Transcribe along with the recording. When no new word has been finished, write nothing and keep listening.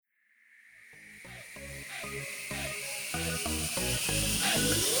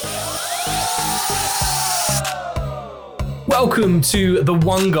Welcome to the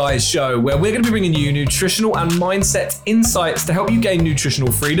One Guys Show, where we're going to be bringing you nutritional and mindset insights to help you gain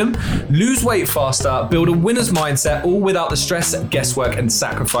nutritional freedom, lose weight faster, build a winner's mindset, all without the stress, guesswork, and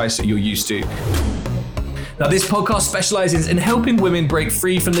sacrifice that you're used to. Now, this podcast specializes in helping women break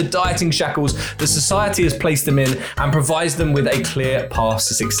free from the dieting shackles that society has placed them in and provides them with a clear path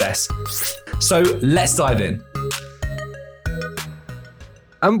to success. So let's dive in.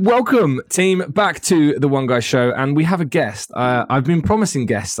 Welcome, team, back to the One Guy Show, and we have a guest. I've been promising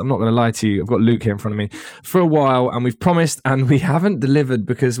guests, I'm not going to lie to you, I've got Luke here in front of me, for a while, and we've promised, and we haven't delivered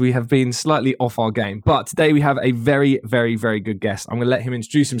because we have been slightly off our game. But today we have a very, very, very good guest. I'm going to let him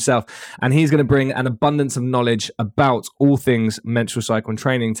introduce himself, and he's going to bring an abundance of knowledge about all things menstrual cycle and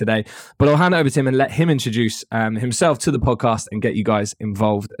training today. But I'll hand it over to him and let him introduce himself to the podcast and get you guys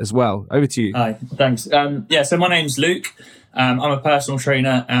involved as well. Over to you. Hi, thanks. So my name's Luke. I'm a personal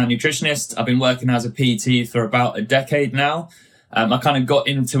trainer and nutritionist. I've been working as a PT for about a decade now. I kind of got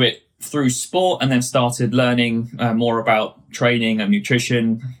into it through sport and then started learning more about training and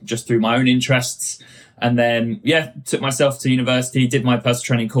nutrition just through my own interests. And then, took myself to university, did my personal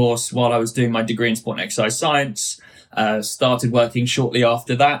training course while I was doing my degree in sport and exercise science. Started working shortly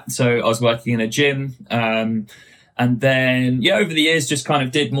after that. So I was working in a gym. And then, over the years, just kind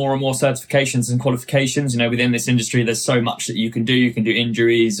of did more and more certifications and qualifications. Within this industry, there's so much that you can do. You can do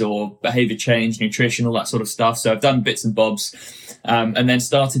injuries or behavior change, nutrition, all that sort of stuff. So I've done bits and bobs, and then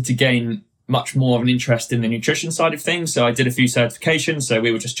started to gain much more of an interest in the nutrition side of things. So I did a few certifications. So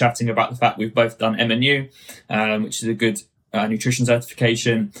we were just chatting about the fact we've both done MNU, which is a good nutrition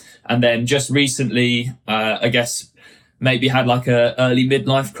certification. And then just recently, maybe had like a early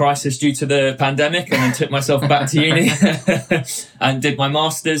midlife crisis due to the pandemic, and then took myself back to uni and did my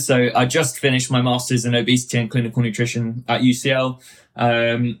master's. So I just finished my master's in obesity and clinical nutrition at UCL.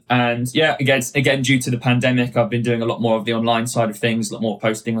 Again, due to the pandemic, I've been doing a lot more of the online side of things, a lot more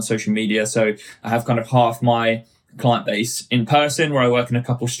posting on social media. So I have kind of half my client base in person, where I work in a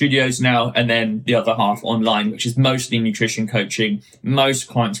couple studios now, and then the other half online, which is mostly nutrition coaching, most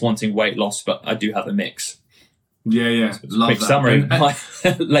clients wanting weight loss, but I do have a mix. Yeah. Love quick that. summary.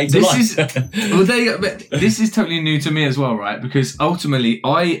 Later this this is totally new to me as well, right? Because ultimately,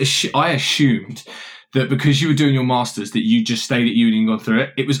 I assumed that because you were doing your masters that you just stayed at uni and gone through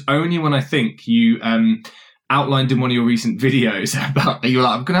it. It was only when I think you outlined in one of your recent videos about you were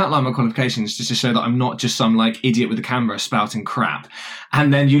like, I'm going to outline my qualifications just to show that I'm not just some like idiot with a camera spouting crap.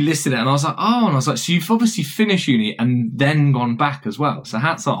 And then you listed it, and I was like, so you've obviously finished uni and then gone back as well. So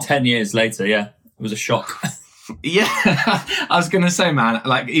hats off. 10 years later, it was a shock. Yeah, I was going to say, man,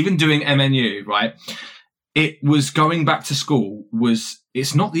 like even doing MNU, right? It was going back to school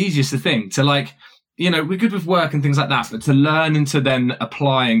it's not the easiest thing to we're good with work and things like that, but to learn and to then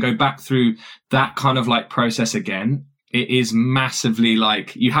apply and go back through that kind of like process again, it is massively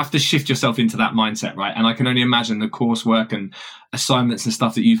you have to shift yourself into that mindset, right? And I can only imagine the coursework and assignments and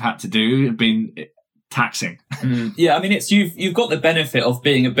stuff that you've had to do have been taxing. Yeah, I mean, you've got the benefit of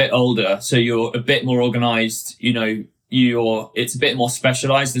being a bit older, so you're a bit more organized, it's a bit more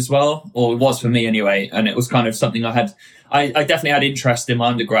specialized as well, or it was for me anyway. And it was kind of something I definitely had interest in my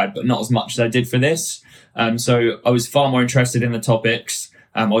undergrad, but not as much as I did for this. So I was far more interested in the topics.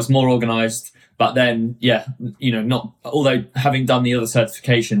 I was more organized, but then, not, although having done the other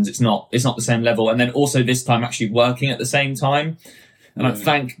certifications, it's not the same level. And then also this time actually working at the same time. And I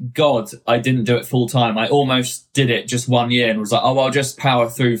thank God I didn't do it full time. I almost did it just 1 year and was like, I'll just power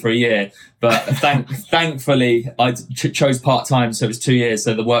through for a year. But thankfully I chose part time. So it was 2 years.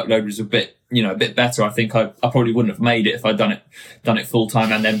 So the workload was a bit better. I think I probably wouldn't have made it if I'd done it full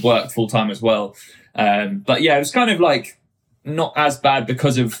time and then worked full time as well. But yeah, it was kind of not as bad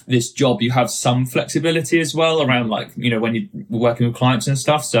because of this job. You have some flexibility as well around when you're working with clients and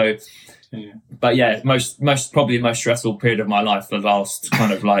stuff. So, but yeah, most stressful period of my life for the last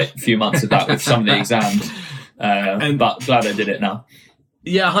kind of few months of that with some of the exams. But glad I did it now.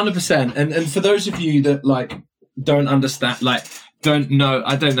 Yeah, 100%. And for those of you that don't understand, don't know,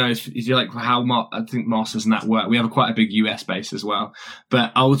 I don't know if you how I think masters and that work. We have quite a big US base as well,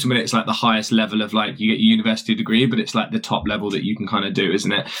 but ultimately it's the highest level of you get a university degree, but it's the top level that you can kind of do,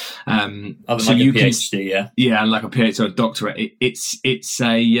 isn't it? Other than a PhD, yeah, like a PhD or a doctorate. It's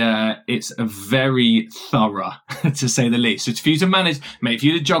a very thorough, to say the least. So for you to manage, mate, if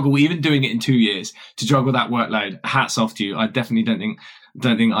you to juggle, even doing it in 2 years, to juggle that workload, hats off to you. I definitely don't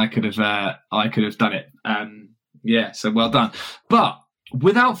think I could have done it. Yeah, so well done. But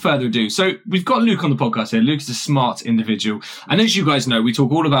without further ado, so we've got Luke on the podcast here. Luke is a smart individual. And as you guys know, we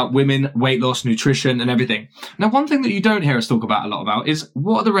talk all about women, weight loss, nutrition, and everything. Now, one thing that you don't hear us talk about a lot about is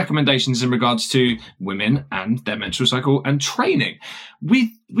what are the recommendations in regards to women and their menstrual cycle and training.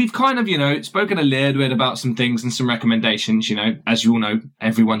 We've kind of, spoken a little bit about some things and some recommendations. As you all know,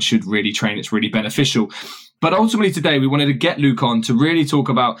 everyone should really train. It's really beneficial. But ultimately today, we wanted to get Luke on to really talk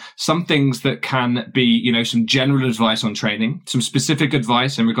about some things that can be, some general advice on training, some specific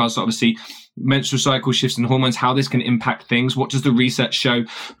advice in regards to obviously menstrual cycle shifts and hormones, how this can impact things, what does the research show,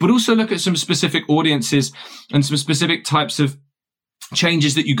 but also look at some specific audiences and some specific types of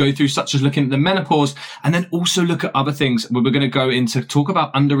changes that you go through, such as looking at the menopause, and then also look at other things where we're going to go into talk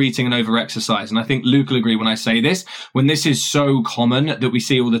about under eating and over exercise. And I think Luke will agree when I say this, when this is so common that we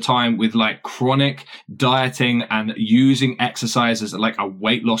see all the time with like chronic dieting and using exercise as like a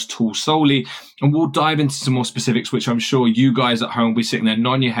weight loss tool solely. And we'll dive into some more specifics, which I'm sure you guys at home will be sitting there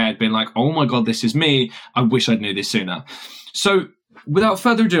nodding your head being like, oh my God, this is me. I wish I'd knew this sooner. So without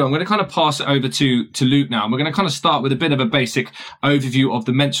further ado, I'm going to kind of pass it over to Luke now. And we're going to kind of start with a bit of a basic overview of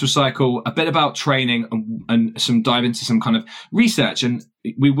the menstrual cycle, a bit about training, and some dive into some kind of research. And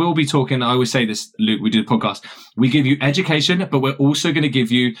we will be talking, I always say this, Luke, we do the podcast. We give you education, but we're also going to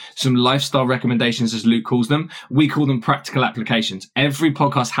give you some lifestyle recommendations, as Luke calls them. We call them practical applications. Every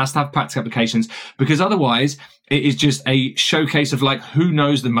podcast has to have practical applications, because otherwise it is just a showcase of like who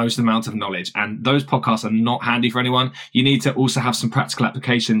knows the most amount of knowledge. And those podcasts are not handy for anyone. You need to also have some practical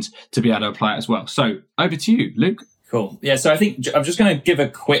applications to be able to apply it as well. So over to you, Luke. Cool. Yeah, so I think I'm just going to give a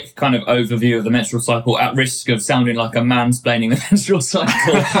quick kind of overview of the menstrual cycle at risk of sounding like a mansplaining the menstrual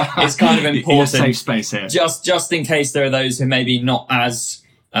cycle. It's kind of important. Safe space here. Just in case there are those who maybe not as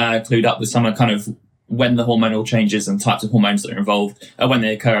clued up with some kind of when the hormonal changes and types of hormones that are involved, when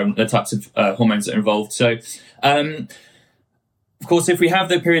they occur, and the types of hormones that are involved. So, of course, if we have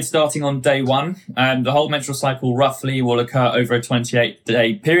the period starting on day one, the whole menstrual cycle roughly will occur over a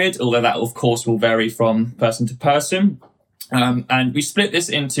 28-day period, although that, of course, will vary from person to person. And we split this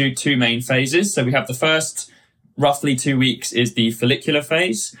into two main phases. So we have the first roughly 2 weeks is the follicular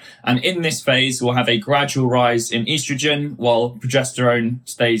phase. And in this phase, we'll have a gradual rise in estrogen while progesterone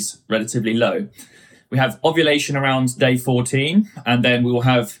stays relatively low. We have ovulation around day 14, and then we will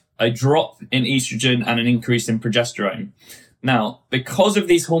have a drop in estrogen and an increase in progesterone. Now, because of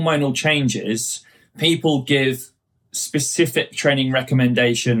these hormonal changes, people give specific training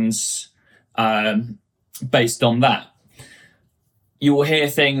recommendations based on that. You will hear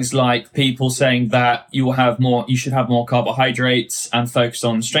things like people saying that you should have more carbohydrates and focus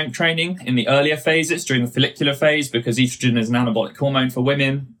on strength training in the earlier phases during the follicular phase, because estrogen is an anabolic hormone for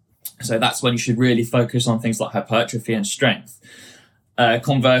women. So that's when you should really focus on things like hypertrophy and strength.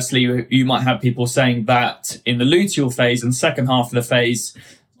 Conversely, you might have people saying that in the luteal phase and second half of the phase,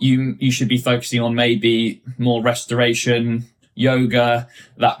 you should be focusing on maybe more restoration, yoga,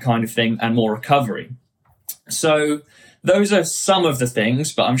 that kind of thing, and more recovery. So those are some of the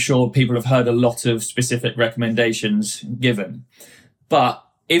things, but I'm sure people have heard a lot of specific recommendations given. But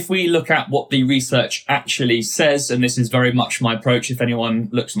if we look at what the research actually says, and this is very much my approach, if anyone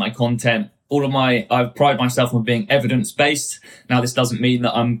looks at my content, I pride myself on being evidence-based. Now, this doesn't mean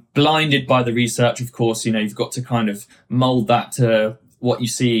that I'm blinded by the research. Of course, you've got to kind of mold that to what you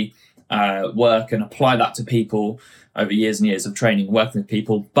see work and apply that to people over years and years of training, working with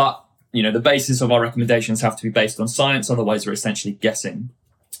people. But, the basis of our recommendations have to be based on science. Otherwise, we're essentially guessing.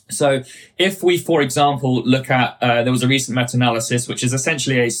 So if we, for example, look at, there was a recent meta-analysis, which is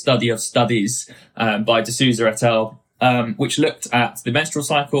essentially a study of studies by D'Souza et al., which looked at the menstrual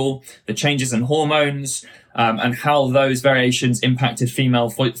cycle, the changes in hormones, and how those variations impacted female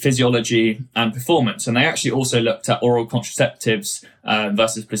physiology and performance. And they actually also looked at oral contraceptives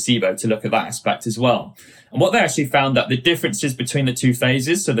versus placebo to look at that aspect as well. And what they actually found that the differences between the two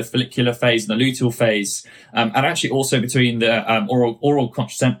phases, so the follicular phase and the luteal phase, and actually also between the oral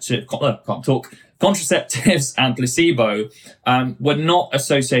contraceptives and placebo, were not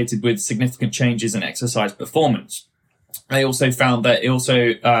associated with significant changes in exercise performance. They also found that it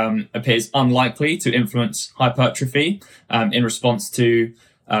also appears unlikely to influence hypertrophy in response to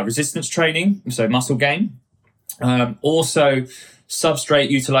resistance training, so muscle gain. Also, substrate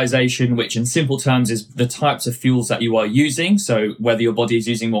utilization, which in simple terms is the types of fuels that you are using. So whether your body is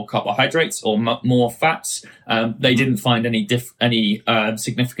using more carbohydrates or more fats, they didn't find any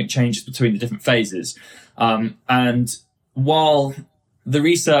significant changes between the different phases. And while the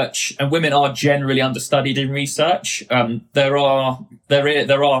research, and women are generally understudied in research, there are,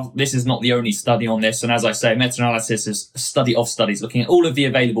 this is not the only study on this. And as I say, meta-analysis is a study of studies looking at all of the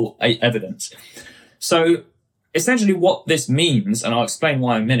available evidence. So essentially what this means, and I'll explain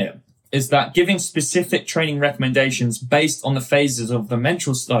why in a minute, is that giving specific training recommendations based on the phases of the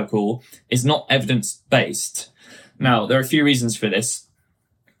menstrual cycle is not evidence-based. Now, there are a few reasons for this.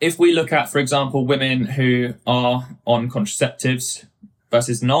 If we look at, for example, women who are on contraceptives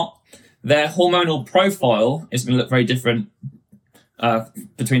versus not, their hormonal profile is going to look very different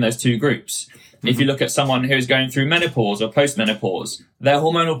between those two groups. Mm-hmm. If you look at someone who is going through menopause or post-menopause, their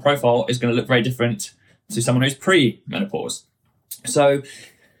hormonal profile is going to look very different to someone who's pre-menopause. So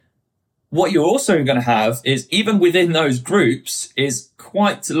what you're also going to have is, even within those groups, is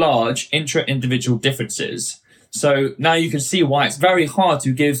quite large intra-individual differences. So now you can see why it's very hard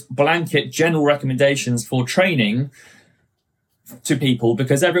to give blanket general recommendations for training to people,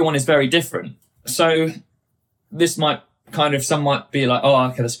 because everyone is very different. So this might some might be like, oh,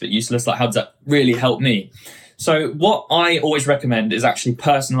 okay, that's a bit useless. Like, how does that really help me? So what I always recommend is actually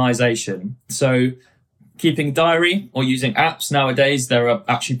personalization. So keeping a diary or using apps nowadays, there are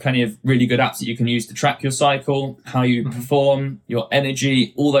actually plenty of really good apps that you can use to track your cycle, how you perform, your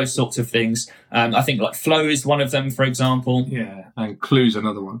energy, all those sorts of things. I think like Flow is one of them, for example. Yeah, and Clue's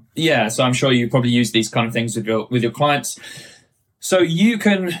another one. Yeah, so I'm sure you probably use these kind of things with your clients. So you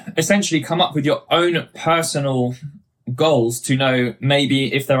can essentially come up with your own personal goals to know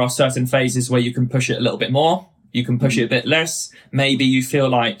maybe if there are certain phases where you can push it a little bit more, you can push it a bit less. Maybe you feel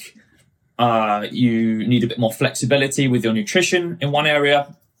like you need a bit more flexibility with your nutrition in one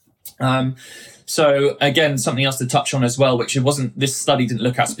area. So again, something else to touch on as well, which this study didn't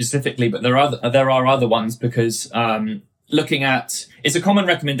look at specifically, but there are other ones, because it's a common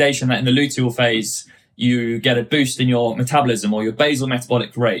recommendation that in the luteal phase, you get a boost in your metabolism or your basal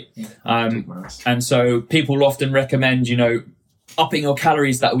metabolic rate. And so people often recommend, upping your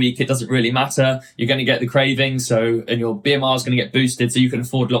calories that week. It doesn't really matter. You're going to get the cravings, and your BMR is going to get boosted, so you can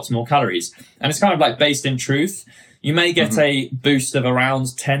afford lots more calories. And it's kind of like based in truth. You may get a boost of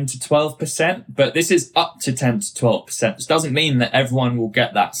around 10 to 12%, but this is up to 10 to 12%. This doesn't mean that everyone will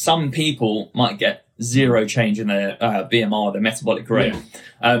get that. Some people might get zero change in their BMR, their metabolic rate.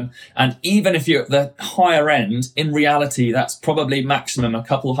 Yeah. And even if you're at the higher end, in reality, that's probably maximum a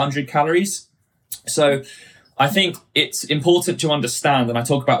couple hundred calories. So I think it's important to understand, and I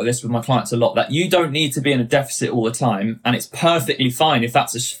talk about this with my clients a lot, that you don't need to be in a deficit all the time. And it's perfectly fine if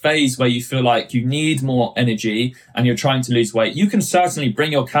that's a phase where you feel like you need more energy and you're trying to lose weight. You can certainly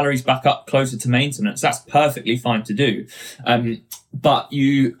bring your calories back up closer to maintenance. That's perfectly fine to do. But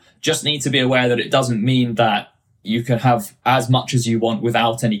you just need to be aware that it doesn't mean that you can have as much as you want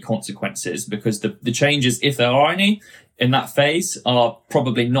without any consequences, because the changes, if there are any, in that phase are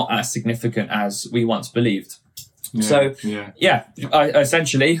probably not as significant as we once believed. Essentially,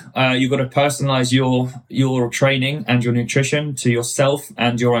 you've got to personalize your training and your nutrition to yourself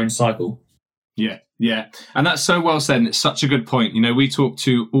and your own cycle. Yeah. And that's so well said. And it's such a good point. We talk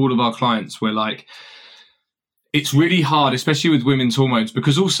to all of our clients. We're like, it's really hard, especially with women's hormones,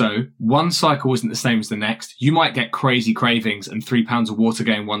 because also one cycle isn't the same as the next. You might get crazy cravings and 3 pounds of water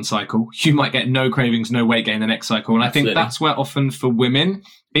gain one cycle. You might get no cravings, no weight gain the next cycle. And Absolutely. I think that's where often for women,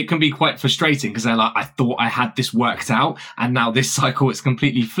 it can be quite frustrating, because they're like, I thought I had this worked out, and now this cycle it's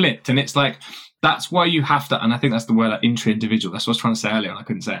completely flipped. And it's like, that's why you have to, and I think that's the word, like intra-individual. That's what I was trying to say earlier and I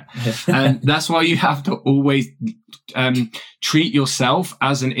couldn't say it. And that's why you have to always treat yourself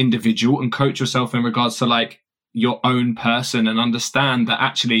as an individual and coach yourself in regards to like your own person, and understand that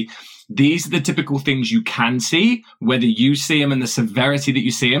actually these are the typical things you can see, whether you see them and the severity that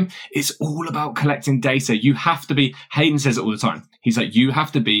you see them. It's all about collecting data. You have to be, Hayden says it all the time. He's like, you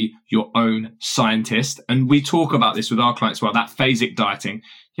have to be your own scientist. And we talk about this with our clients, well, that phasic dieting.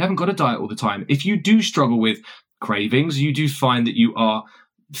 You haven't got to diet all the time. If you do struggle with cravings, you do find that you are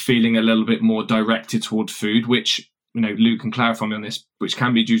feeling a little bit more directed toward food, which, Luke can clarify me on this, which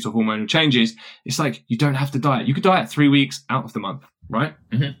can be due to hormonal changes. It's like, you don't have to diet. You could diet 3 weeks out of the month, right?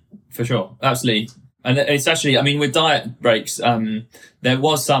 Mm-hmm. For sure. Absolutely. And it's actually, with diet breaks, there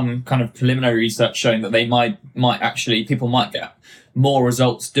was some kind of preliminary research showing that people might get more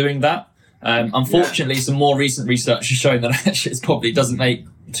results doing that. Unfortunately, some more recent research has shown that actually it probably doesn't make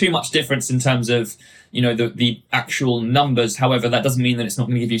too much difference in terms of, the actual numbers. However, that doesn't mean that it's not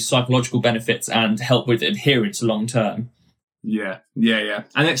going to give you psychological benefits and help with adherence long term. Yeah.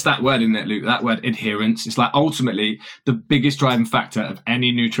 And it's that word, isn't it, Luke? That word, adherence. It's like ultimately the biggest driving factor of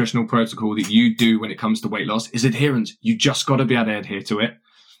any nutritional protocol that you do when it comes to weight loss is adherence. You just got to be able to adhere to it.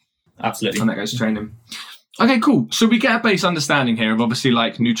 Absolutely. And that goes to training. Okay, cool. So we get a base understanding here of obviously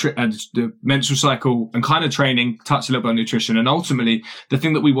like the menstrual cycle and kind of training, touch a little bit on nutrition. And ultimately, the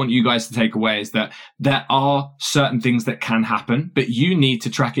thing that we want you guys to take away is that there are certain things that can happen, but you need to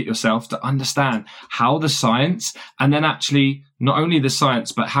track it yourself to understand how the science, and then actually not only the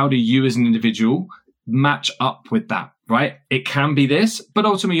science, but how do you as an individual match up with that, right? It can be this, but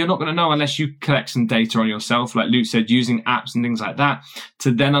ultimately you're not going to know unless you collect some data on yourself, like Luke said, using apps and things like that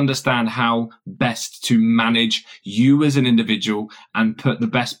to then understand how best to manage you as an individual and put the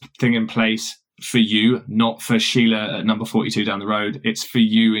best thing in place for you, not for Sheila at number 42 down the road. It's for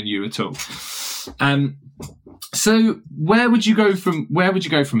you and you at all. So where would you go from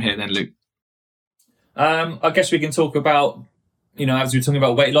here then, Luke? I guess we can talk about, as we're talking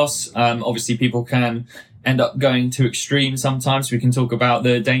about weight loss, obviously people can end up going to extremes sometimes. We can talk about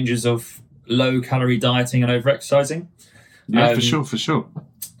the dangers of low calorie dieting and over-exercising. Yeah, for sure.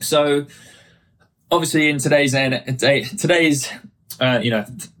 So obviously in today's day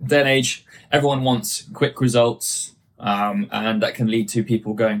and age, everyone wants quick results. And that can lead to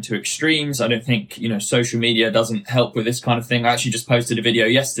people going to extremes. I don't think, social media doesn't help with this kind of thing. I actually just posted a video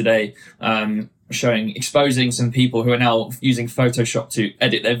yesterday, exposing some people who are now using Photoshop to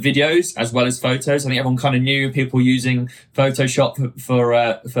edit their videos as well as photos. I think everyone kind of knew people using Photoshop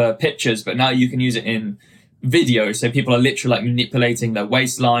for pictures, but now you can use it in video. So people are literally like manipulating their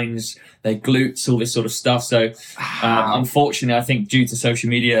waistlines, their glutes, all this sort of stuff. So unfortunately, I think due to social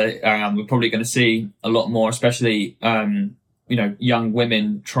media, we're probably going to see a lot more, especially young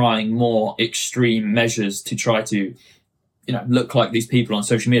women trying more extreme measures to try to look like these people on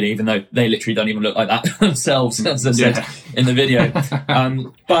social media, even though they literally don't even look like that themselves, as I said in the video.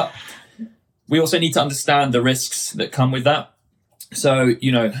 But we also need to understand the risks that come with that. So,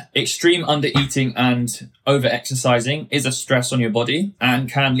 extreme undereating and over-exercising is a stress on your body and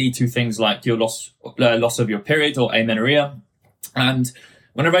can lead to things like your loss of your period or amenorrhea. And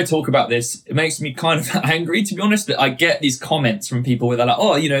whenever I talk about this, it makes me kind of angry, to be honest, that I get these comments from people where they're like,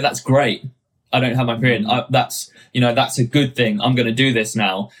 oh, that's great. I don't have my period. That's a good thing. I'm going to do this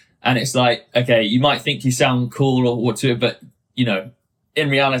now. And it's like, okay, you might think you sound cool or whatever, but, in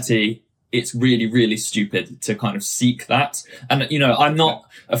reality, it's really, really stupid to kind of seek that. And,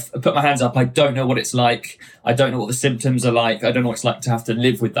 I put my hands up. I don't know what it's like. I don't know what the symptoms are like. I don't know what it's like to have to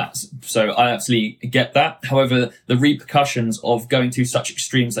live with that. So I absolutely get that. However, the repercussions of going to such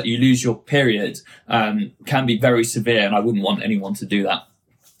extremes that you lose your period, can be very severe. And I wouldn't want anyone to do that.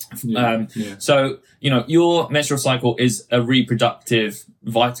 So, your menstrual cycle is a reproductive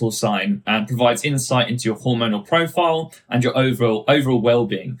vital sign and provides insight into your hormonal profile and your overall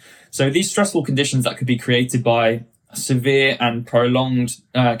well-being. So these stressful conditions that could be created by severe and prolonged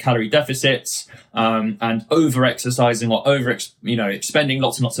calorie deficits, and over-exercising or expending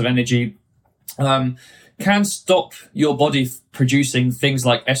lots and lots of energy, can stop your body producing things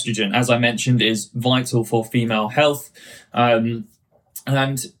like estrogen, as I mentioned, is vital for female health.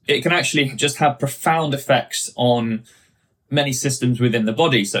 And it can actually just have profound effects on many systems within the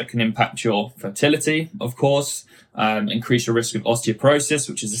body. So it can impact your fertility, of course, increase your risk of osteoporosis,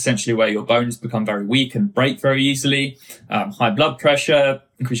 which is essentially where your bones become very weak and break very easily, high blood pressure,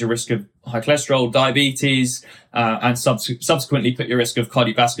 increase your risk of high cholesterol, diabetes, and subsequently put your risk of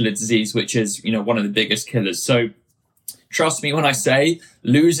cardiovascular disease, which is, one of the biggest killers. So trust me when I say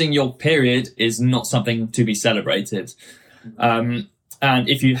losing your period is not something to be celebrated. And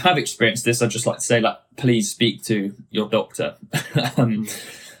if you have experienced this, I'd just like to say, please speak to your doctor. The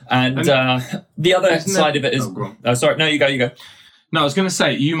other side of it is... sorry, no, you go. No, I was going to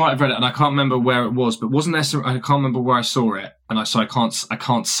say, you might have read it, and I can't remember where it was, but wasn't there... I can't remember where I saw it, and I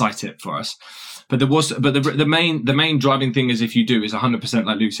can't cite it for us. But the main driving thing is, if you do, is 100%,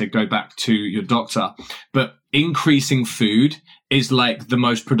 like Luke said, go back to your doctor. But increasing food is like the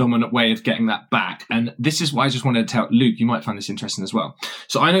most predominant way of getting that back. And this is why I just wanted to tell Luke, you might find this interesting as well.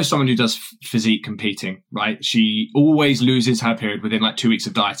 So I know someone who does physique competing, right? She always loses her period within like 2 weeks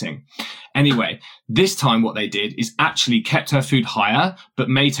of dieting. Anyway, this time what they did is actually kept her food higher, but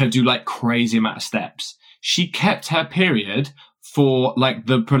made her do like crazy amount of steps. She kept her period for like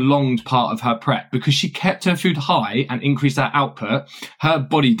the prolonged part of her prep because she kept her food high and increased her output. Her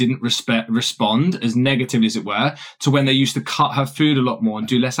body didn't respond as negatively as it were to when they used to cut her food a lot more and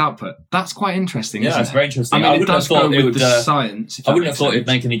do less output. That's quite interesting. Yeah, it's very interesting. I mean, it does go with the science. I wouldn't have thought it'd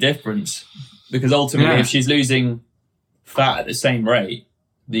make any difference because ultimately, if she's losing fat at the same rate,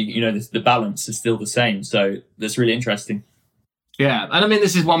 the balance is still the same. So that's really interesting. Yeah, and I mean,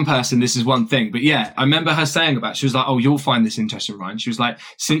 this is one person, this is one thing, but yeah, I remember her saying about it. She was like, oh, you'll find this interesting, Ryan. She was like,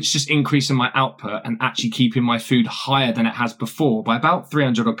 since just increasing my output and actually keeping my food higher than it has before by about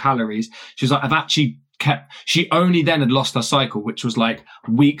 300 odd calories, she was like, I've actually she only then had lost her cycle, which was like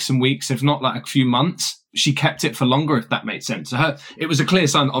weeks and weeks, if not like a few months. She kept it for longer, if that makes sense. So it was a clear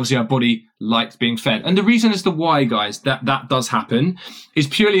sign that obviously her body liked being fed. And the reason as to why, guys, that does happen is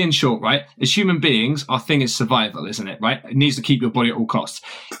purely in short, right? As human beings, our thing is survival, isn't it, right? It needs to keep your body at all costs.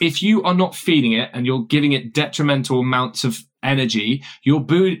 If you are not feeding it and you're giving it detrimental amounts of energy, your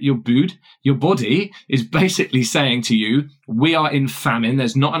body is basically saying to you, we are in famine,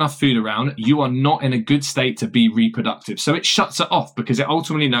 there's not enough food around, you are not in a good state to be reproductive. So it shuts it off because it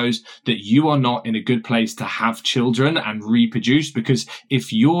ultimately knows that you are not in a good place to have children and reproduce, because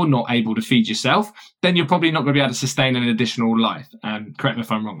if you're not able to feed yourself, then you're probably not going to be able to sustain an additional life. Correct me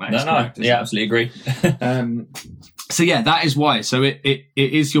if I'm wrong, mate. No, yeah, absolutely agree. So yeah, that is why. So it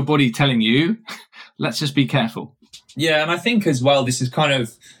is your body telling you, let's just be careful. Yeah, and I think as well, this is kind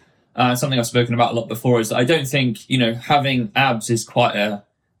of something I've spoken about a lot before, is that I don't think, having abs is quite a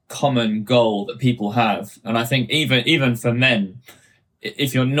common goal that people have. And I think even for men,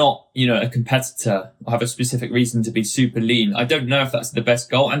 if you're not, a competitor or have a specific reason to be super lean, I don't know if that's the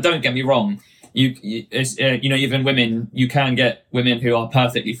best goal. And don't get me wrong, even women, you can get women who are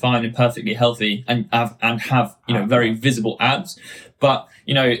perfectly fine and perfectly healthy and have very visible abs. But,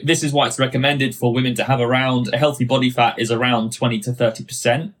 this is why it's recommended for women to have a healthy body fat is around 20 to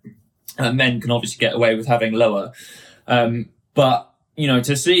 30%. Men can obviously get away with having lower. But,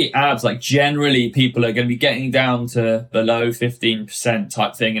 to see abs, like generally people are going to be getting down to below 15%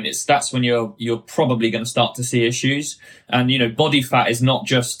 type thing. And that's when you're probably going to start to see issues. And, body fat is not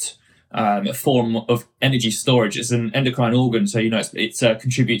just a form of energy storage. It's an endocrine organ. So, it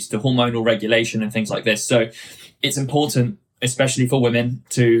contributes to hormonal regulation and things like this. So it's important, especially for women,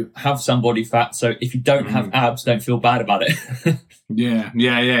 to have some body fat. So if you don't have abs, don't feel bad about it. Yeah.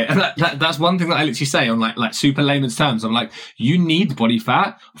 And that's one thing that I literally say on like super layman's terms. I'm like, you need body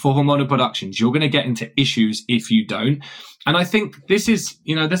fat for hormonal productions. You're going to get into issues if you don't. And I think this is,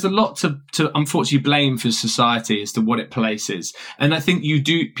 there's a lot to unfortunately blame for society as to what it places. And I think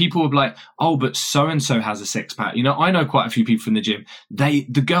people will be like, oh, but so-and-so has a six pack. I know quite a few people from the gym.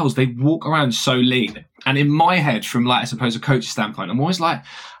 The girls, they walk around so lean. And in my head, from I suppose a coach's standpoint, I'm always like,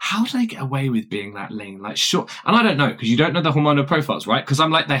 how do they get away with being that lean? Like, sure. And I don't know, because you don't know the hormonal profiles, right? Because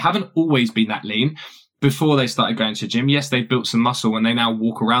I'm like, they haven't always been that lean. Before they started going to the gym, yes, they've built some muscle and they now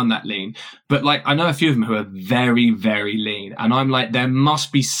walk around that lean. But I know a few of them who are very, very lean. And I'm like, there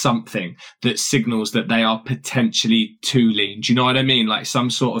must be something that signals that they are potentially too lean. Do you know what I mean? Like some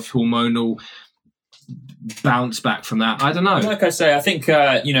sort of hormonal bounce back from that. I don't know. Like I say, I think,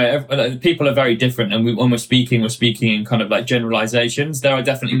 people are very different. And when we're speaking in kind of like generalizations. There are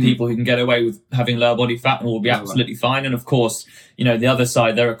definitely people who can get away with having lower body fat and will be absolutely fine. And of course, the other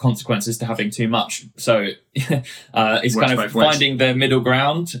side, there are consequences to having too much. So it's kind of finding the middle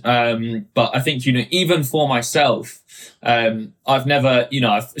ground. But I think, even for myself, I've never,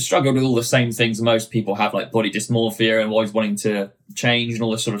 I've struggled with all the same things most people have, like body dysmorphia and always wanting to change and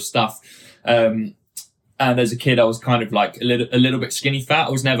all this sort of stuff. And as a kid, I was kind of like a little bit skinny fat.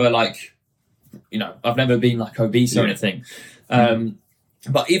 I was never like, I've never been like obese or anything.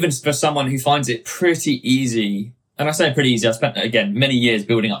 But even for someone who finds it pretty easy, and I say pretty easy, I spent, again, many years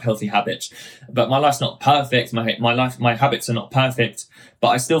building up healthy habits, but my life's not perfect. My habits are not perfect, but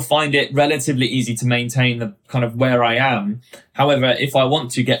I still find it relatively easy to maintain the kind of where I am. However, if I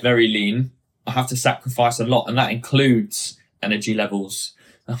want to get very lean, I have to sacrifice a lot, and that includes energy levels,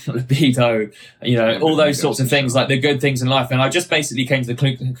 libido, all those sorts of things, like the good things in life. And I just basically came to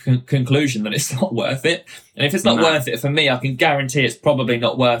the conclusion that it's not worth it. And if it's not worth it for me, I can guarantee it's probably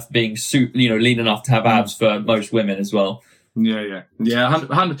not worth being lean enough to have abs for most women as well. Yeah,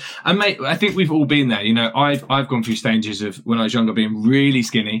 100. And mate, I think we've all been there. I've gone through stages of when I was younger being really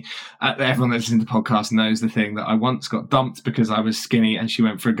skinny. Everyone that's in the podcast knows the thing that I once got dumped because I was skinny, and she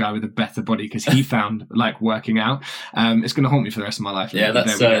went for a guy with a better body because he found working out. It's going to haunt me for the rest of my life. Yeah,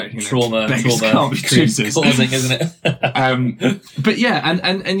 that's trauma causing, isn't it? But yeah,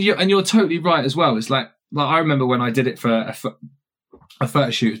 and you're totally right as well. It's like I remember when I did it for a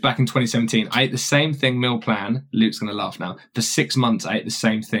photo shoot. It was back in 2017. I ate the same thing, meal plan. Luke's going to laugh now. For 6 months, I ate the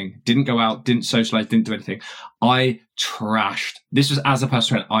same thing. Didn't go out, didn't socialize, didn't do anything. I trashed. This was as a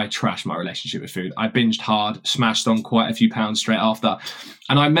personal trainer. I trashed my relationship with food. I binged hard, smashed on quite a few pounds straight after.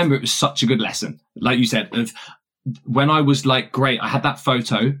 And I remember it was such a good lesson. Like you said, of when I was like, great, I had that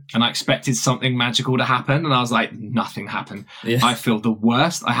photo and I expected something magical to happen. And I was like, nothing happened. Yeah. I feel the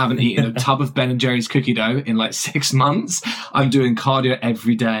worst. I haven't eaten a tub of Ben & Jerry's cookie dough in 6 months. I'm doing cardio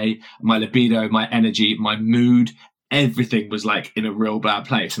every day. My libido, my energy, my mood, everything was like in a real bad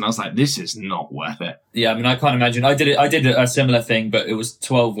place. And I was like, this is not worth it. Yeah, I mean, I can't imagine. I did a similar thing, but it was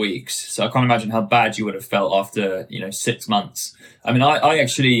 12 weeks. So I can't imagine how bad you would have felt after, 6 months. I mean, I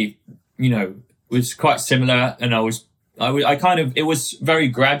actually, was quite similar, and it was very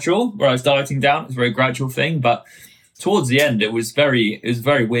gradual where I was dieting down. It was a very gradual thing, but towards the end, it was very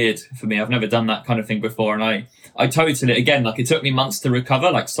weird for me. I've never done that kind of thing before. And I totally, again, like, it took me months to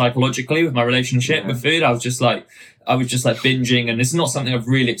recover, like, psychologically with my relationship with food. I was just like binging, and this is not something I've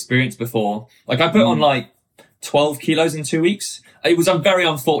really experienced before. Like, I put on like 12 kilos in 2 weeks. I'm very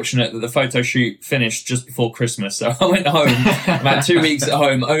unfortunate that the photo shoot finished just before Christmas. So I went home, about 2 weeks at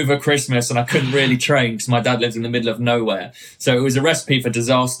home over Christmas, and I couldn't really train because my dad lives in the middle of nowhere. So it was a recipe for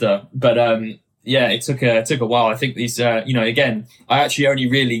disaster. But, yeah, it took a while. I think these, again, I actually only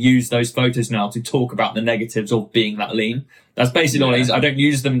really use those photos now to talk about the negatives of being that lean. That's basically all it is. I don't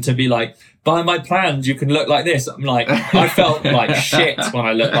use them to be like, by my plans, you can look like this. I'm like, I felt like shit when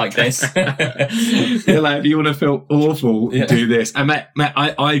I looked like this. You're like, if you want to feel awful, do this. And Matt,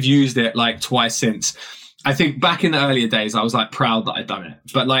 I've used it like twice since. I think back in the earlier days, I was like proud that I'd done it.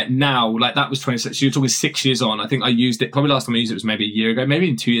 But like now, like that was 26. So you're talking 6 years on. I think I used it, probably last time I used it was maybe a year ago, maybe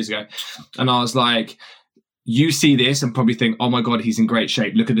even 2 years ago. And I was like, you see this and probably think, oh my God, he's in great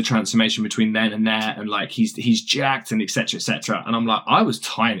shape. Look at the transformation between then and there. And like, he's jacked and et cetera, et cetera. And I'm like, I was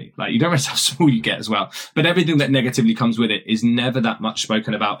tiny. Like, you don't realize how small you get as well. But everything that negatively comes with it is never that much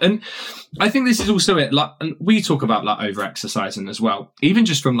spoken about. And I think this is also it. Like, and we talk about like over exercising as well, even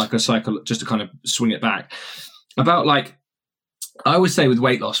just from like a cycle, just to kind of swing it back about like, I would say with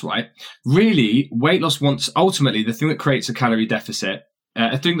weight loss, right? Really, weight loss wants ultimately the thing that creates a calorie deficit.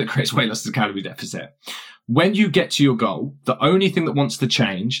 A thing that creates weight loss is a calorie deficit. When you get to your goal, the only thing that wants to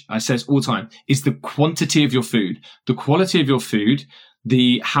change, I say this all the time, is the quantity of your food. The quality of your food,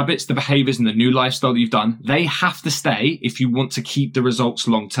 the habits, the behaviors, and the new lifestyle that you've done, they have to stay if you want to keep the results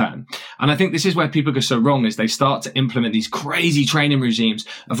long term. And I think this is where people go so wrong, is they start to implement these crazy training regimes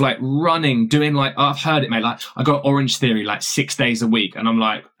of like running, doing like, I've heard it, mate, like I got Orange Theory like 6 days a week. And I'm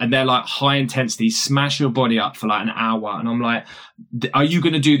like, and they're like high intensity, smash your body up for like an hour. And I'm like, are you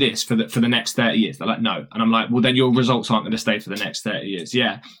going to do this for the next 30 years? They're like, no. And I'm like, well, then your results aren't going to stay for the next 30 years.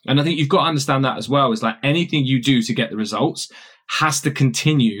 Yeah. And I think you've got to understand that as well, is like anything you do to get the results has to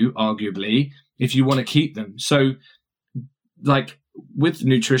continue, arguably, if you want to keep them. So like with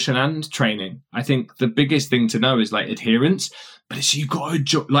nutrition and training, I think the biggest thing to know is like adherence, but it's, you've got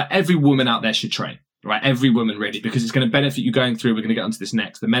to, like every woman out there should train. Right, every woman really, because it's going to benefit you going through. We're going to get onto this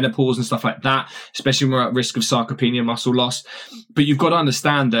next, the menopause and stuff like that, especially when we're at risk of sarcopenia, muscle loss. But you've got to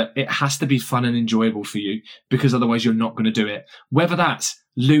understand that it has to be fun and enjoyable for you, because otherwise you're not going to do it. Whether that's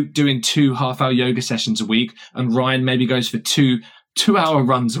Luke doing 2 half-hour yoga sessions a week and Ryan maybe goes for 2-hour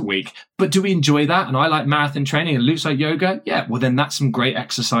runs a week. But do we enjoy that? And I like marathon training and Luke's like yoga. Yeah, well then that's some great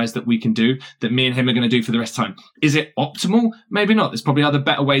exercise that we can do, that me and him are going to do for the rest of the time. Is it optimal? Maybe not. There's probably other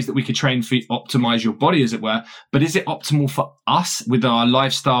better ways that we could train for optimize your body, as it were. But is it optimal for us with our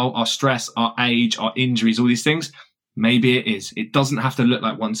lifestyle, our stress, our age, our injuries, all these things? Maybe it is. It doesn't have to look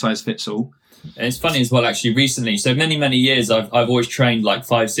like one size fits all. And it's funny as well, actually, recently. So many years, I've always trained like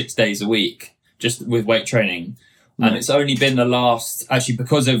 5-6 days a week, just with weight training. And it's only been the last, actually,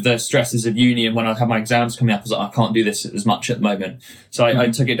 because of the stresses of uni and when I had my exams coming up, I was like, I can't do this as much at the moment. So I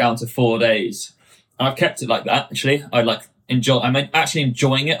took it down to 4 days. And I've kept it like that, actually. I'm actually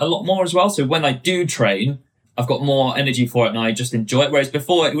enjoying it a lot more as well. So when I do train, I've got more energy for it and I just enjoy it. Whereas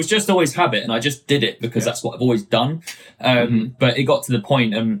before, it was just always habit and I just did it because that's what I've always done. But it got to the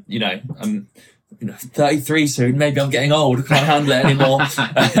point, I'm 33 soon. Maybe I'm getting old. I can't handle it anymore.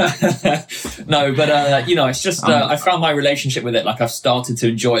 No, but it's just I found my relationship with it. Like I've started to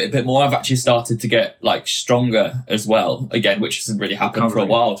enjoy it a bit more. I've actually started to get like stronger as well again, which hasn't really happened for a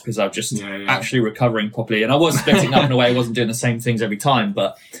while because I've just actually recovering properly. And I was splitting up in a way. I wasn't doing the same things every time,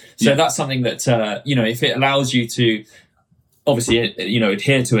 but so that's something that if it allows you to obviously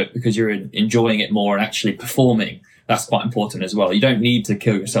adhere to it because you're enjoying it more and actually performing, that's quite important as well. You don't need to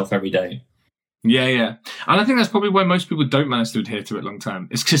kill yourself every day. Yeah. And I think that's probably why most people don't manage to adhere to it long term.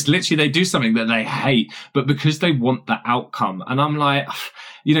 It's because literally they do something that they hate, but because they want the outcome. And I'm like,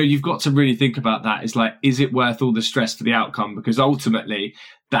 you've got to really think about that. It's like, is it worth all the stress for the outcome? Because ultimately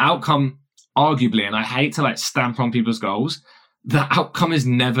the outcome, arguably, and I hate to like stamp on people's goals, the outcome is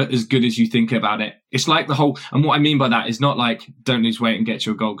never as good as you think about it. It's like and what I mean by that is not like don't lose weight and get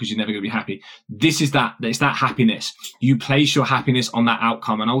your goal because you're never going to be happy. It's that happiness. You place your happiness on that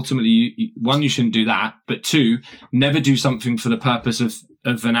outcome, and ultimately, one, you shouldn't do that, but 2, never do something for the purpose of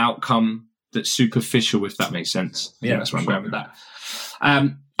an outcome that's superficial, if that makes sense. Yeah, that's where I'm going with that.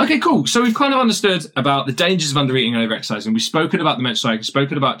 Okay, cool. So we've kind of understood about the dangers of under-eating and over-exercising. We've spoken about the menstrual cycle,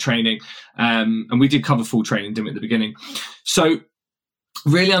 spoken about training, and we did cover full training, didn't we, at the beginning? So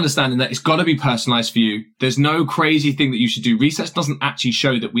really understanding that it's got to be personalized for you. There's no crazy thing that you should do. Research doesn't actually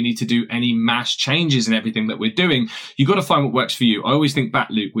show that we need to do any mass changes in everything that we're doing. You've got to find what works for you. I always think back,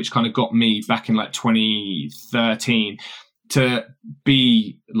 Luke, which kind of got me back in like 2013 to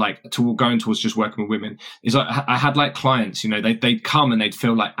be like going towards just working with women, is like I had like clients, you know, they'd come and they'd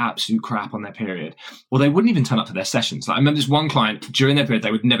feel like absolute crap on their period, or they wouldn't even turn up to their sessions. Like I remember this one client during their period,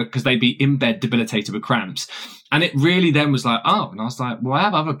 they would never, because they'd be in bed debilitated with cramps. And it really then was like, oh, and I was like, well, I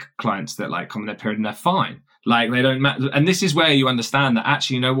have other clients that like come in their period and they're fine. Like they don't matter. And this is where you understand that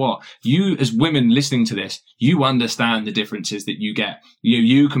actually, you know what, you as women listening to this, you understand the differences that you get.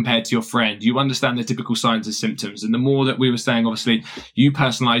 You compared to your friend, you understand the typical signs and symptoms. And the more that we were saying, obviously, you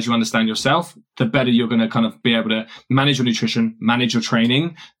personalize, you understand yourself, the better you're going to kind of be able to manage your nutrition, manage your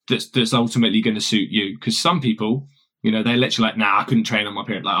training. That's ultimately going to suit you. Because some people, you know, they're literally like, nah, I couldn't train on my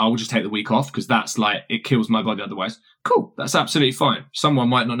period. Like, I will just take the week off because that's like, it kills my body otherwise. Cool. That's absolutely fine. Someone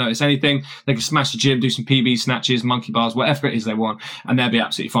might not notice anything. They can smash the gym, do some PB snatches, monkey bars, whatever it is they want, and they'll be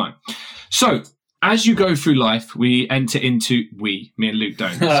absolutely fine. So as you go through life, we enter into, me and Luke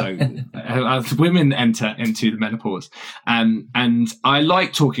don't. So as women enter into the menopause. And I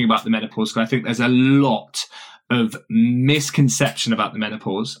like talking about the menopause because I think there's a lot of misconception about the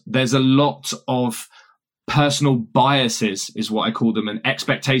menopause. There's a lot of personal biases is what I call them, and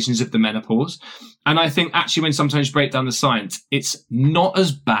expectations of the menopause. And I think actually when sometimes you break down the science, it's not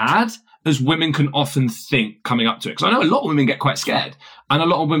as bad as women can often think coming up to it. Because I know a lot of women get quite scared. And a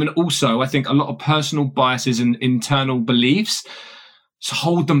lot of women also, I think a lot of personal biases and internal beliefs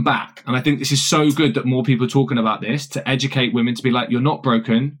hold them back. And I think this is so good that more people are talking about this, to educate women to be like, you're not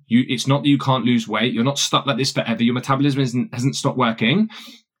broken. It's not that you can't lose weight. You're not stuck like this forever. Your metabolism hasn't stopped working.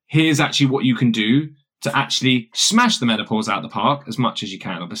 Here's actually what you can do to actually smash the menopause out of the park as much as you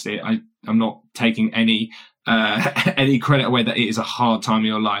can. Obviously, I'm not taking any credit away that it is a hard time in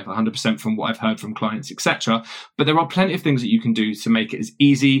your life, 100% from what I've heard from clients, etc. But there are plenty of things that you can do to make it as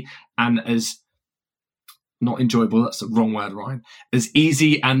easy and as not enjoyable, that's the wrong word, Ryan, as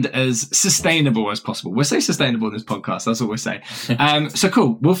easy and as sustainable as possible. We'll say sustainable in this podcast, that's what we'll say. So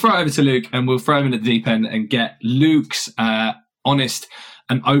cool, we'll throw it over to Luke and we'll throw him in at the deep end and get Luke's honest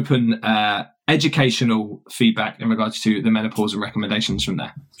and open educational feedback in regards to the menopause and recommendations from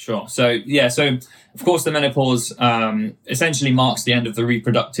there. Sure. So of course the menopause essentially marks the end of the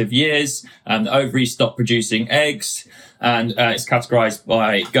reproductive years, and the ovaries stop producing eggs, and it's categorized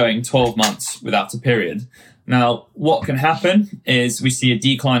by going 12 months without a period. Now, what can happen is we see a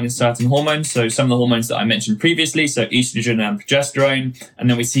decline in certain hormones. So some of the hormones that I mentioned previously, so estrogen and progesterone, and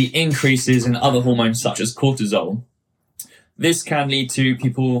then we see increases in other hormones such as cortisol. This can lead to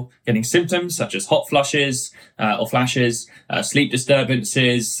people getting symptoms such as hot flushes or flashes, sleep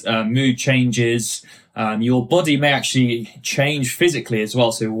disturbances, mood changes. Your body may actually change physically as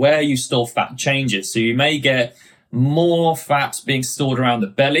well. So where you store fat changes. So you may get more fat being stored around the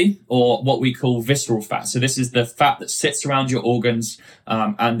belly, or what we call visceral fat. So this is the fat that sits around your organs,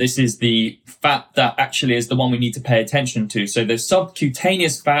 and this is the fat that actually is the one we need to pay attention to. So the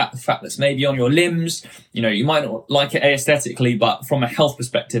subcutaneous fat, the fat that's maybe on your limbs, you know, you might not like it aesthetically, but from a health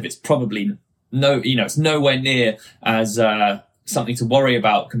perspective, it's probably it's nowhere near as something to worry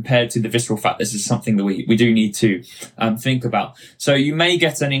about compared to the visceral fat. This is something that we do need to think about. So you may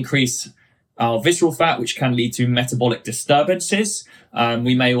get an increase visceral fat, which can lead to metabolic disturbances.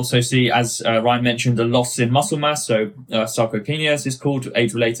 We may also see, as Ryan mentioned, a loss in muscle mass. So sarcopenia, as it's called,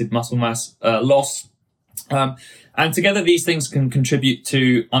 age-related muscle mass loss. And together, these things can contribute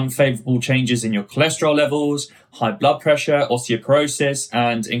to unfavorable changes in your cholesterol levels, high blood pressure, osteoporosis,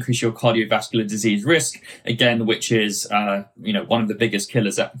 and increase your cardiovascular disease risk, again, which is one of the biggest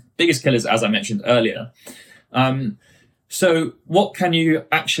killers, as I mentioned earlier. So what can you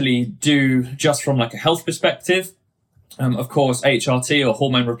actually do just from like a health perspective? Of course, HRT or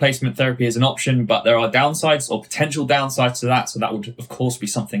hormone replacement therapy is an option, but there are downsides or potential downsides to that. So that would, of course, be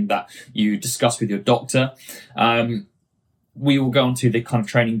something that you discuss with your doctor. We will go on to the kind of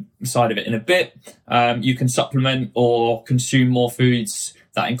training side of it in a bit. You can supplement or consume more foods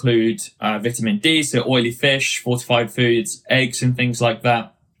that include vitamin D, so oily fish, fortified foods, eggs, and things like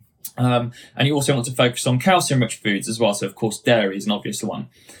that. And you also want to focus on calcium-rich foods as well. So, of course, dairy is an obvious one.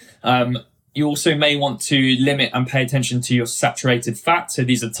 You also may want to limit and pay attention to your saturated fat. So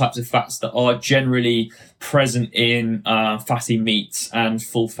these are the types of fats that are generally present in fatty meats and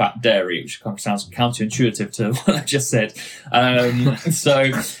full-fat dairy, which kind of sounds counterintuitive to what I just said. So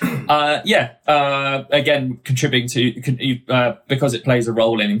Again, contributing to, because it plays a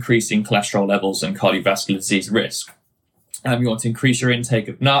role in increasing cholesterol levels and cardiovascular disease risk. You want to increase your intake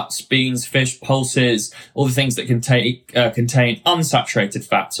of nuts, beans, fish, pulses, all the things that contain unsaturated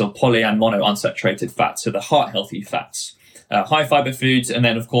fats or poly and monounsaturated fats, so the heart healthy fats. High fiber foods, and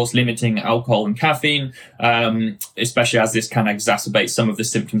then of course limiting alcohol and caffeine, especially as this can exacerbate some of the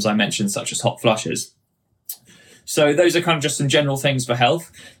symptoms I mentioned, such as hot flushes. So those are kind of just some general things for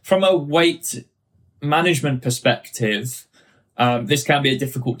health. From a weight management perspective, this can be a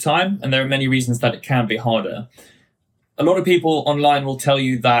difficult time, and there are many reasons that it can be harder. A lot of people online will tell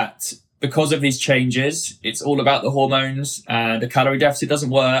you that because of these changes, it's all about the hormones and the calorie deficit doesn't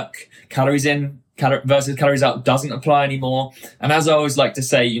work. Calories in versus calories out doesn't apply anymore. And as I always like to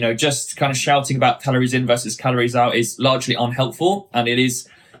say, just kind of shouting about calories in versus calories out is largely unhelpful, and it's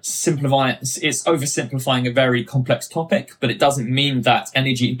oversimplifying a very complex topic, but it doesn't mean that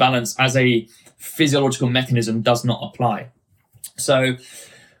energy balance as a physiological mechanism does not apply. So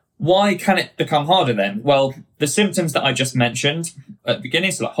why can it become harder then? Well, the symptoms that I just mentioned at the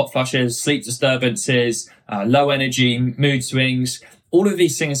beginning, so like hot flushes, sleep disturbances, low energy, mood swings, all of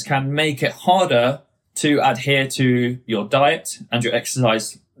these things can make it harder to adhere to your diet and your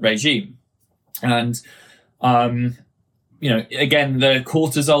exercise regime. And, again, the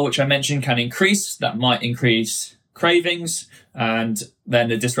cortisol, which I mentioned, can increase. That might increase cravings. And then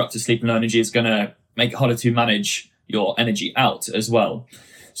the disrupted sleep and low energy is going to make it harder to manage your energy out as well.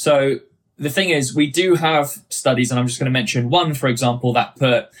 So the thing is, we do have studies, and I'm just going to mention one, for example, that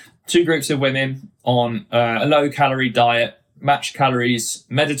put two groups of women on a low-calorie diet, matched calories,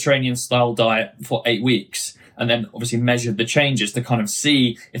 Mediterranean-style diet for 8 weeks, and then obviously measured the changes to kind of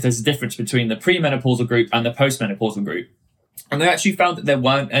see if there's a difference between the premenopausal group and the postmenopausal group. And they actually found that there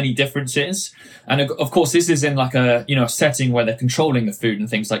weren't any differences. And of course, this is in like a setting where they're controlling the food and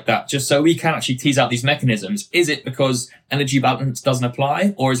things like that, just so we can actually tease out these mechanisms. Is it because energy balance doesn't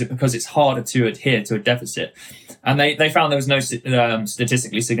apply, or is it because it's harder to adhere to a deficit? And they found there was no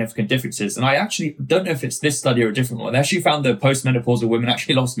statistically significant differences. And I actually don't know if it's this study or a different one. They actually found that postmenopausal women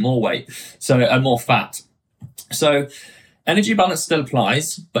actually lost more weight, and more fat. So energy balance still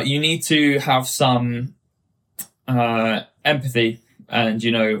applies, but you need to have some empathy and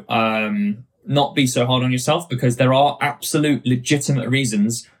not be so hard on yourself, because there are absolute legitimate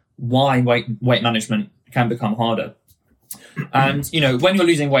reasons why weight management can become harder. And when you're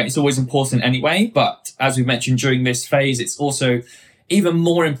losing weight, it's always important anyway, but as we mentioned during this phase, it's also even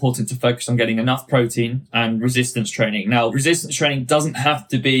more important to focus on getting enough protein and resistance training. Now, resistance training doesn't have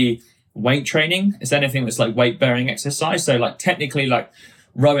to be weight training. It's anything that's like weight bearing exercise. So like technically like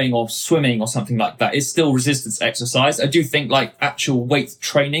rowing or swimming or something like that is still resistance exercise. I do think like actual weight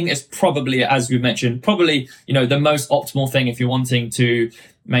training is probably, as we mentioned, the most optimal thing if you're wanting to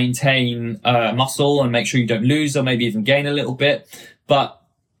maintain muscle and make sure you don't lose or maybe even gain a little bit. But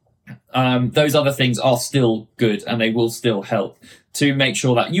those other things are still good, and they will still help to make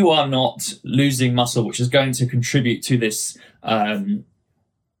sure that you are not losing muscle, which is going to contribute to this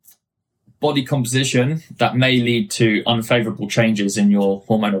body composition that may lead to unfavorable changes in your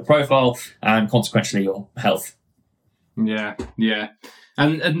hormonal profile and consequently your health. Yeah.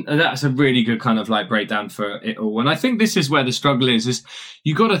 And that's a really good kind of like breakdown for it all. And I think this is where the struggle is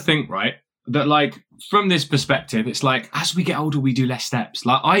you got to think, right, that like from this perspective, it's like as we get older, we do less steps.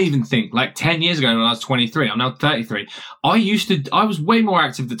 Like I even think like 10 years ago when I was 23, I'm now 33. I was way more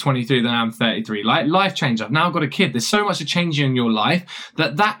active at 23 than I am 33. Like life change. I've now got a kid. There's so much changing in your life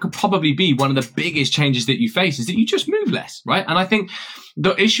that could probably be one of the biggest changes that you face is that you just move less, right? And I think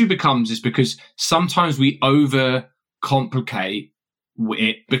the issue is because sometimes we overcomplicate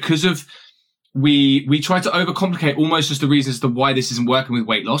it because of we try to overcomplicate almost as the reasons to why this isn't working with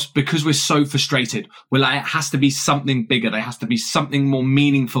weight loss, because we're so frustrated. We're like, it has to be something bigger. There has to be something more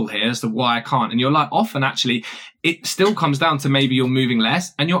meaningful here as to why I can't. And you're like, often actually, it still comes down to maybe you're moving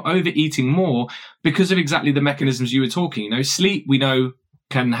less and you're overeating more because of exactly the mechanisms you were talking. Sleep, we know,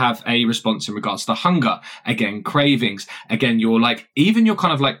 can have a response in regards to hunger, again, cravings, again, your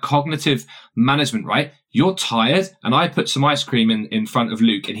kind of like cognitive management, right? You're tired, and I put some ice cream in front of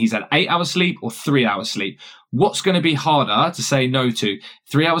Luke, and he's had 8 hours sleep or 3 hours sleep. What's going to be harder to say no to?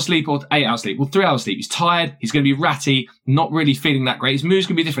 3 hours sleep or 8 hours sleep? Well, 3 hours sleep. He's tired. He's going to be ratty, not really feeling that great. His mood's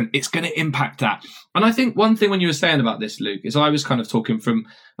going to be different. It's going to impact that. And I think one thing when you were saying about this, Luke, is I was kind of talking from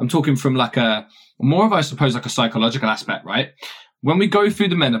like a more of, I suppose, like a psychological aspect, right? when women go through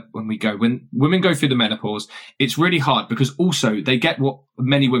the menopause, it's really hard because also they get what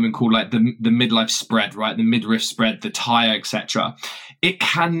many women call like the midlife spread, right? The midriff spread, the tire, etc. It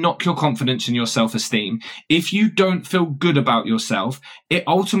can knock your confidence and your self-esteem. If you don't feel good about yourself, it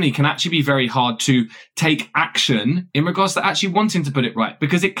ultimately can actually be very hard to take action in regards to actually wanting to put it right,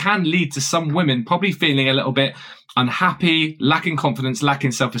 because it can lead to some women probably feeling a little bit unhappy, lacking confidence,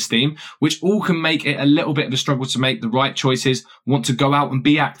 lacking self-esteem, which all can make it a little bit of a struggle to make the right choices, want to go out and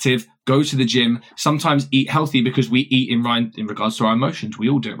be active, go to the gym, sometimes eat healthy because we eat in regards to our emotions. We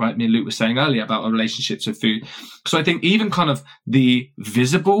all do it, right? Me and Luke were saying earlier about our relationships with food. So I think even kind of the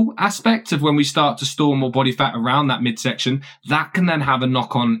visible aspect of when we start to store more body fat around that midsection, that can then have a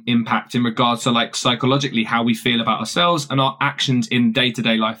knock-on impact in regards to like psychologically how we feel about ourselves and our actions in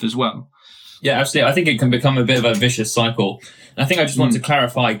day-to-day life as well. Yeah, absolutely. I think it can become a bit of a vicious cycle. And I think I just want to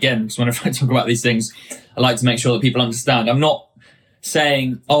clarify again, because whenever I talk about these things, I like to make sure that people understand. I'm not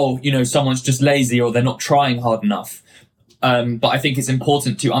saying, someone's just lazy or they're not trying hard enough. But I think it's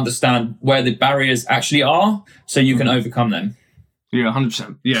important to understand where the barriers actually are so you can overcome them. Yeah,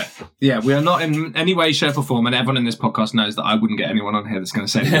 100%. Yeah. We are not in any way, shape or form, and everyone in this podcast knows that I wouldn't get anyone on here that's going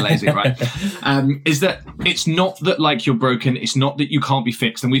to say you're lazy, right? Is that it's not that like you're broken. It's not that you can't be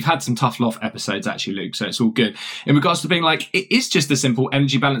fixed. And we've had some tough love episodes actually, Luke, so it's all good. In regards to being like, it is just a simple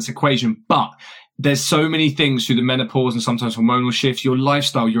energy balance equation, but there's so many things through the menopause and sometimes hormonal shifts, your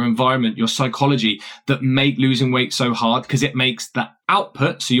lifestyle, your environment, your psychology that make losing weight so hard because it makes the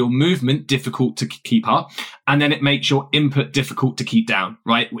output, so your movement, difficult to keep up. And then it makes your input difficult to keep down,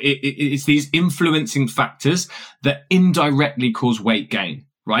 right? It's these influencing factors that indirectly cause weight gain,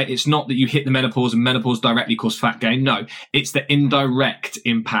 right? It's not that you hit the menopause and menopause directly cause fat gain. No, it's the indirect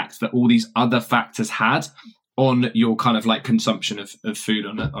impact that all these other factors had on your kind of like consumption of food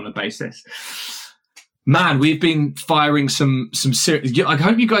on a basis. Man, we've been firing some serious. I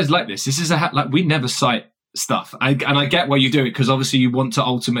hope you guys like this. This is we never cite stuff, and I get why you do it because obviously you want to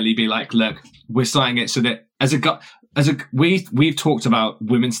ultimately be like, look, we're citing it so that we've talked about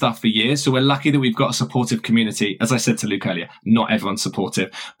women's stuff for years, so we're lucky that we've got a supportive community. As I said to Luke earlier, not everyone's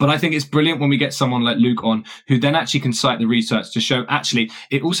supportive, but I think it's brilliant when we get someone like Luke on who then actually can cite the research to show actually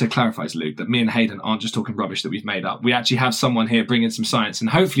it also clarifies, Luke, that me and Hayden aren't just talking rubbish that we've made up. We actually have someone here bringing some science, and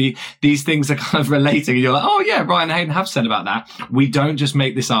hopefully these things are kind of relating and you're like, oh yeah, Ryan and Hayden have said about that. We don't just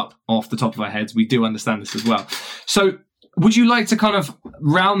make this up off the top of our heads. We do understand this as well. So would you like to kind of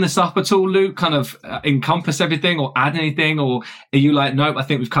round this up at all, Luke? Kind of encompass everything or add anything? Or are you like, nope, I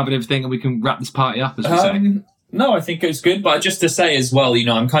think we've covered everything and we can wrap this party up, as we say? No, I think it's good. But just to say as well,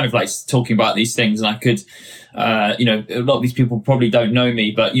 I'm kind of like talking about these things and I could, a lot of these people probably don't know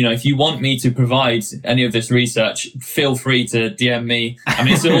me, but, if you want me to provide any of this research, feel free to DM me. I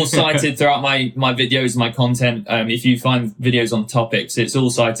mean, it's all cited throughout my videos, my content. If you find videos on topics, it's all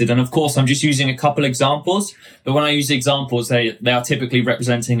cited. And of course, I'm just using a couple examples, but when I use examples, they are typically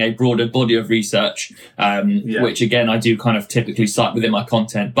representing a broader body of research, which again, I do kind of typically cite within my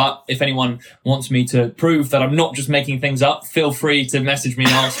content. But if anyone wants me to prove that I'm not just making things up, feel free to message me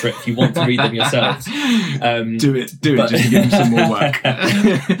and ask for it if you want to read them yourselves. Do it just to give them some more work.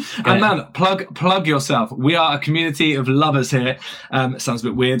 And man, plug yourself. We are a community of lovers here. Sounds a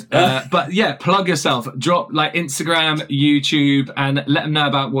bit weird, but yeah, plug yourself. Drop like Instagram, YouTube, and let them know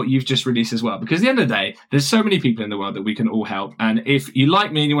about what you've just released as well. Because at the end of the day, there's so many people in the world that we can all help. And if you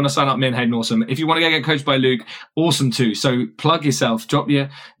like me and you want to sign up, me and Hayden, awesome. If you want to get coached by Luke, awesome too. So plug yourself.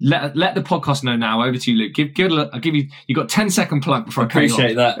 Let the podcast know now. Over to you, Luke. I'll give you. You got 10-second plug before I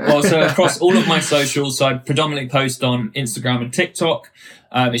appreciate that. Well, so across all of my socials, so I predominantly post on Instagram and TikTok.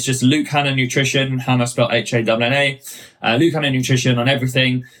 It's just Luke Hanna Nutrition, Hanna spelled Hanna. Luke Hanna Nutrition on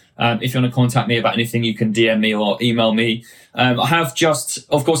everything. If you want to contact me about anything, you can DM me or email me. I have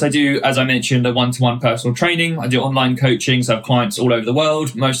of course I do, as I mentioned, a one-to-one personal training. I do online coaching, so I have clients all over the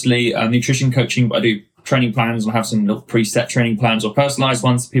world, mostly nutrition coaching, but I do training plans and I have some little preset training plans or personalized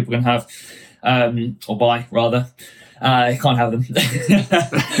ones that people can have, or buy rather. I can't have them.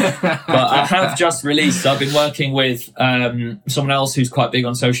 But I have just released, I've been working with someone else who's quite big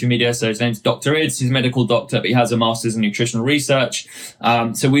on social media. So his name's Dr. Ids. He's a medical doctor, but he has a master's in nutritional research.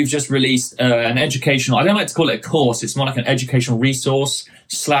 So we've just released an educational, I don't like to call it a course. It's more like an educational resource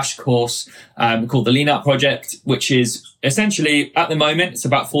 / course called the Lean Out Project, which is essentially, at the moment, it's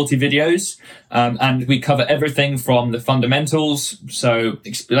about 40 videos. And we cover everything from the fundamentals. So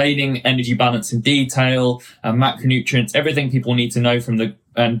explaining energy balance in detail, macronutrients, everything people need to know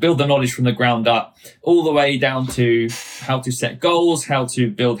and build the knowledge from the ground up, all the way down to how to set goals, how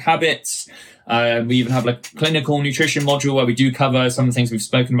to build habits. We even have a clinical nutrition module where we do cover some of the things we've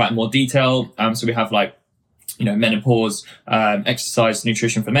spoken about in more detail. So we have menopause, exercise,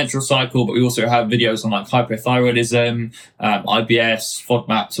 nutrition for the menstrual cycle, but we also have videos on like hypothyroidism, IBS,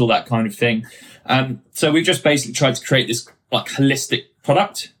 FODMAPs, all that kind of thing. So we've just basically tried to create this like holistic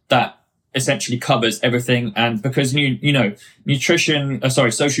product that essentially covers everything. And because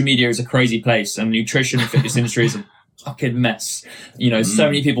social media is a crazy place, and nutrition and fitness industry is a fucking mess. So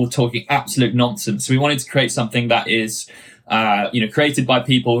many people talking absolute nonsense. So we wanted to create something that is created by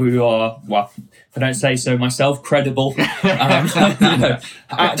people who are, well, if I don't say so myself, credible,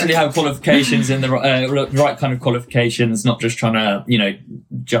 actually have qualifications in the right kind of qualifications, not just trying to,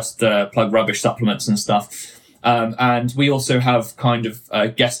 just plug rubbish supplements and stuff. And we also have kind of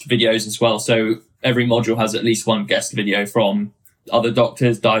guest videos as well. So every module has at least one guest video from other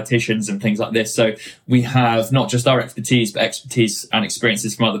doctors, dietitians, and things like this. So we have not just our expertise, but expertise and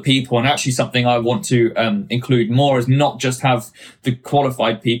experiences from other people. And actually something I want to include more is not just have the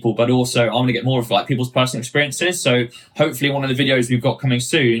qualified people, but also I want to get more of like people's personal experiences. So hopefully one of the videos we've got coming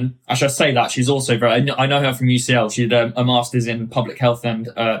soon, I should say that she's also I know her from UCL. She did a master's in public health and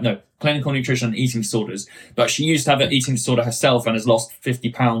clinical nutrition and eating disorders, but she used to have an eating disorder herself and has lost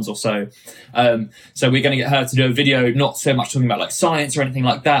 50 pounds or so. So we're going to get her to do a video, not so much talking about like science or anything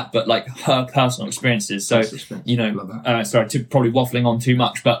like that, but like her personal experiences. So, sorry, probably waffling on too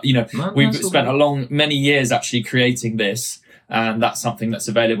much, but we've spent many years actually creating this. And that's something that's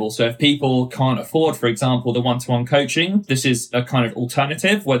available. So if people can't afford, for example, the one-to-one coaching, this is a kind of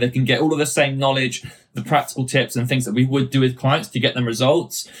alternative where they can get all of the same knowledge, the practical tips and things that we would do with clients to get them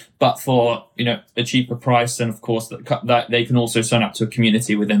results, but for, a cheaper price. And of course that they can also sign up to a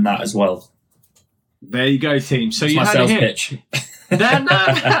community within that as well. There you go, team. So that's you my had sales it here. pitch. Then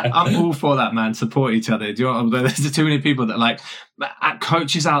I'm all for that, man. Support each other. There's too many people that like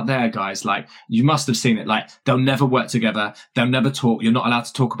coaches out there, guys. Like you must have seen it. Like they'll never work together. They'll never talk. You're not allowed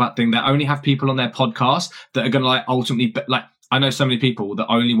to talk about things. They only have people on their podcast that are going to like ultimately like. I know so many people that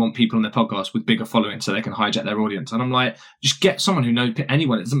only want people on their podcast with bigger following so they can hijack their audience. And I'm like, just get someone who knows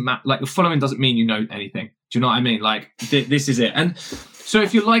anyone. It doesn't matter. Like your following doesn't mean you know anything. Do you know what I mean? Like this is it. And so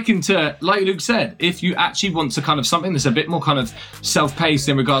if you're liking to, like Luke said, if you actually want to kind of something that's a bit more kind of self-paced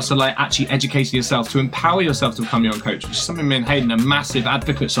in regards to like actually educating yourself to empower yourself to become your own coach, which is something me and Hayden are massive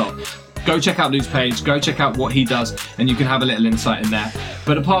advocates of, go check out Luke's page, go check out what he does, and you can have a little insight in there.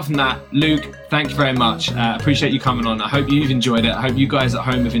 But apart from that, Luke, thank you very much. Appreciate you coming on. I hope you've enjoyed it. I hope you guys at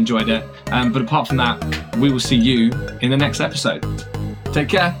home have enjoyed it. But apart from that, we will see you in the next episode. Take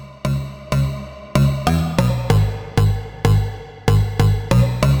care.